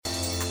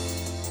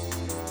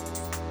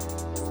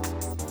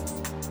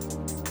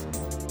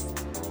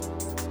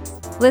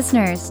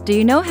Listeners, do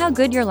you know how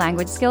good your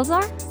language skills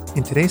are?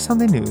 In today's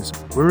Sunday News,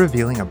 we're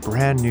revealing a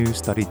brand new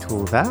study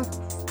tool that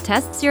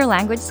Tests your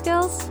language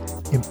skills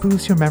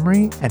improves your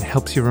memory and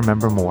helps you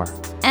remember more,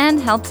 and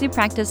helps you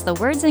practice the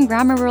words and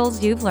grammar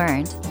rules you've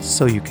learned.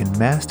 so you can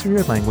master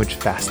your language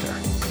faster.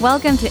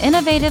 Welcome to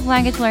Innovative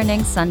Language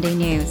Learning Sunday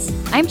News.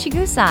 I'm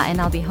Chigusa,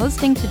 and I'll be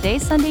hosting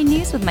today's Sunday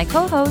News with my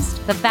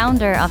co-host, the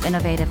founder of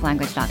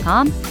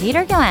InnovativeLanguage.com,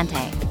 Peter Galante.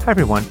 Hi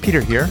everyone,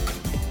 Peter here.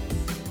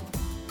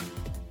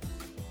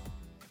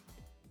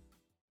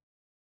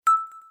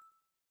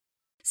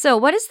 So,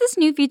 what is this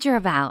new feature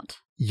about?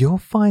 You'll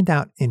find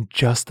out in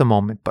just a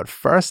moment, but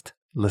first,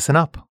 listen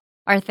up.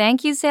 Our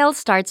thank you sale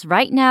starts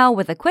right now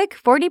with a quick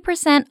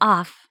 40%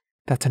 off.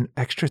 That's an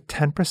extra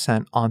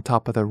 10% on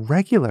top of the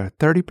regular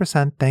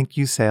 30% thank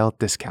you sale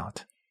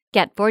discount.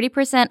 Get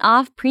 40%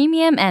 off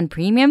Premium and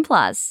Premium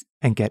Plus.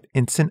 And get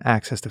instant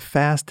access to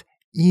fast,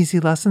 easy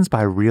lessons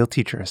by real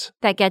teachers.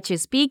 That get you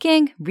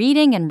speaking,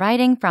 reading, and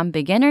writing from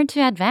beginner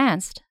to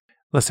advanced.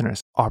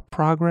 Listeners, our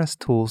progress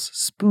tools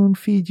spoon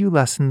feed you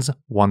lessons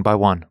one by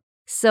one.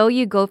 So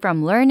you go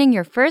from learning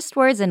your first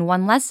words in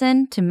one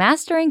lesson to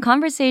mastering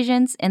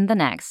conversations in the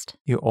next.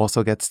 You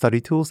also get study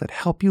tools that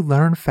help you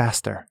learn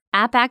faster.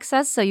 App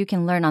access so you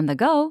can learn on the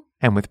go.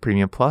 And with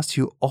Premium Plus,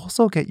 you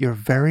also get your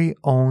very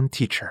own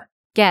teacher.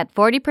 Get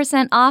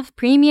 40% off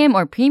Premium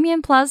or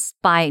Premium Plus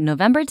by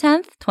November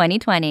 10th,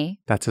 2020.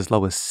 That's as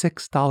low as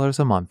 $6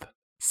 a month.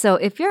 So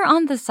if you're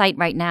on the site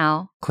right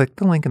now, Click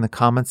the link in the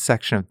comments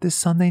section of this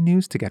Sunday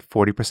News to get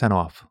 40%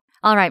 off.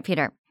 all right,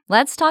 Peter,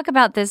 let's talk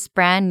about this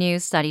brand new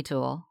study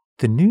tool.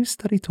 The new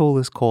study tool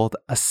is called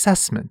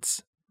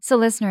Assessments, So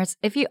listeners,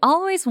 if you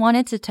always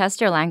wanted to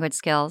test your language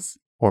skills,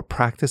 or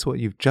practice what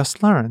you've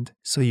just learned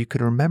so you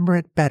could remember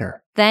it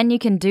better. then you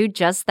can do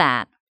just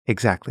that.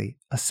 Exactly.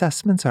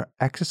 Assessments are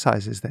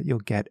exercises that you'll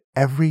get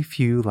every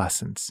few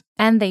lessons.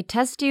 And they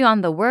test you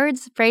on the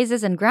words,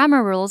 phrases, and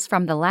grammar rules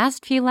from the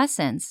last few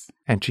lessons.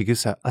 And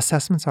Chigusa,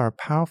 assessments are a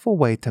powerful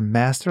way to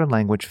master a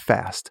language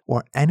fast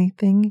or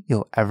anything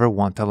you'll ever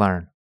want to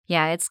learn.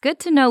 Yeah, it's good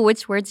to know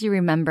which words you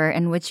remember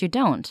and which you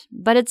don't.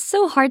 But it's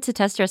so hard to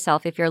test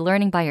yourself if you're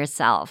learning by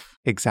yourself.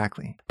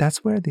 Exactly.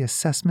 That's where the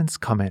assessments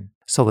come in.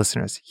 So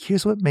listeners,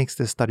 here's what makes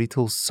this study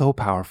tool so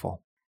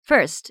powerful.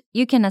 First,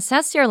 you can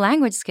assess your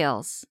language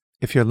skills.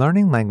 If you're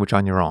learning language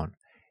on your own,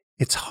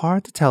 it's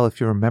hard to tell if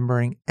you're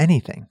remembering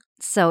anything.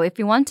 So if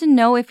you want to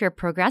know if you're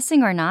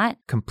progressing or not,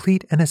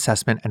 Complete an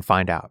assessment and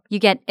find out. you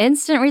get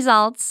instant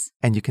results.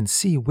 And you can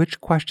see which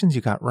questions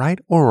you got right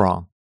or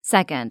wrong.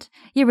 Second,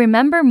 you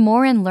remember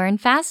more and learn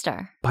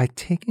faster. By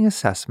taking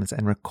assessments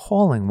and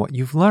recalling what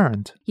you've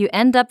learned. You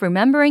end up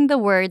remembering the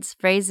words,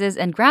 phrases,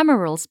 and grammar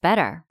rules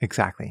better.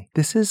 Exactly.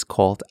 This is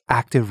called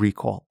active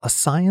recall, a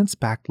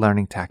science-backed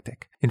learning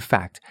tactic. In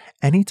fact,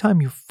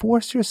 anytime you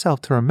force yourself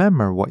to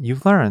remember what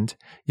you've learned,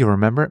 you'll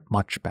remember it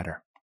much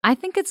better. I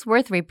think it's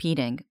worth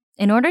repeating.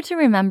 In order to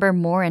remember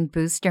more and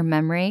boost your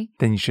memory,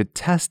 Then you should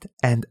test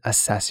and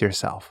assess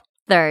yourself.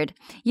 third,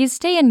 you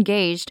stay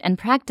engaged and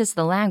practice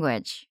the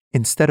language.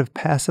 Instead of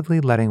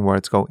passively letting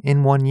words go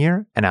in one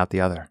ear and out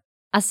the other.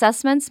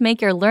 Assessments make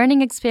your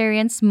learning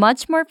experience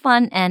much more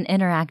fun and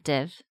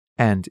interactive.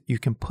 And you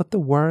can put the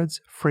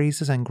words,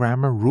 phrases, and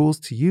grammar rules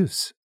to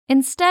use.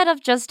 Instead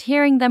of just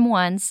hearing them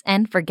once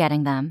and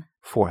forgetting them.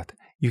 Fourth,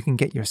 you can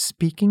get your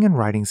speaking and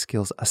writing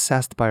skills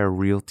assessed by a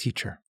real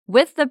teacher.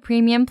 With the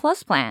Premium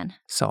Plus plan,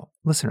 So,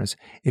 listeners,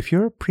 if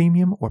you're a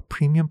Premium or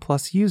Premium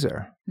Plus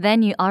user,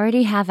 then you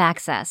already have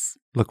access.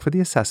 look for the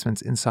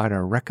assessments inside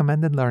our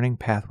recommended learning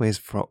pathways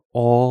for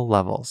all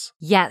levels.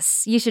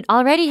 Yes, you should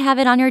already have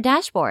it on your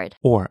dashboard.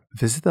 Or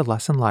visit the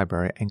lesson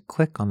library and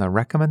click on the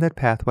recommended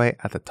pathway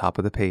at the top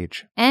of the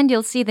page. And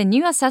you'll see the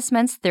new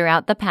assessments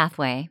throughout the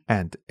pathway.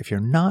 And if you're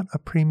not a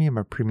Premium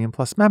or Premium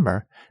Plus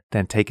member,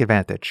 then take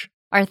advantage.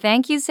 Our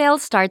thank you sale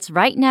starts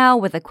right now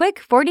with a quick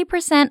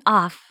 40%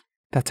 off.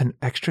 That's an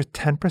extra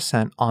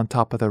 10% on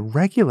top of the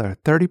regular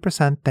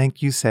 30%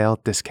 thank you sale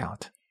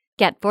discount.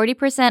 Get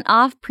 40%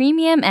 off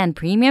Premium and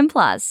Premium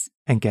Plus.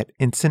 And get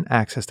instant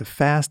access to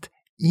fast,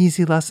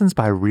 easy lessons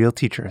by real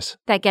teachers.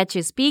 That get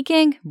you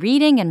speaking,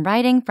 reading, and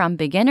writing from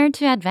beginner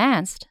to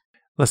advanced.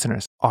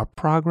 Listeners, our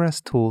progress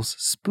tools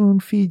spoon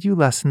feed you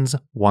lessons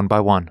one by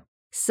one.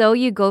 So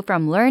you go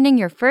from learning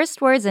your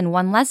first words in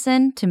one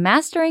lesson to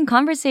mastering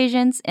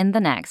conversations in the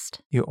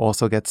next. You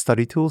also get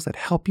study tools that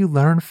help you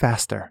learn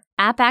faster.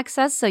 App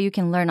access so you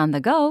can learn on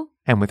the go.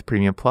 And with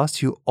Premium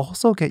Plus, you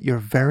also get your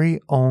very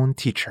own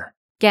teacher.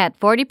 Get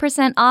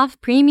 40% off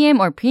Premium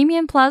or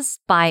Premium Plus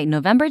by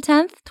November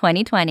 10th,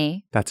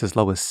 2020. That's as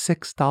low as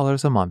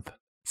 $6 a month.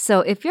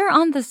 So if you're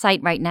on the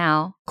site right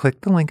now,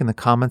 Click the link in the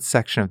comments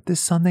section of this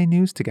Sunday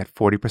News to get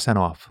 40%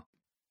 off.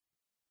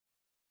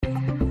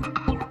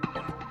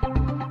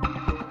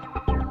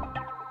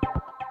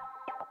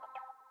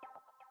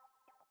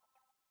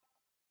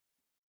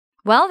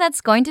 well,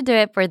 that's going to do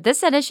it for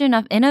this edition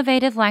of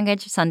Innovative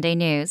Language Sunday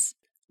News.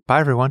 Bye,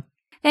 everyone.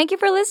 Thank you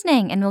for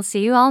listening, and we'll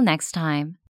see you all next time.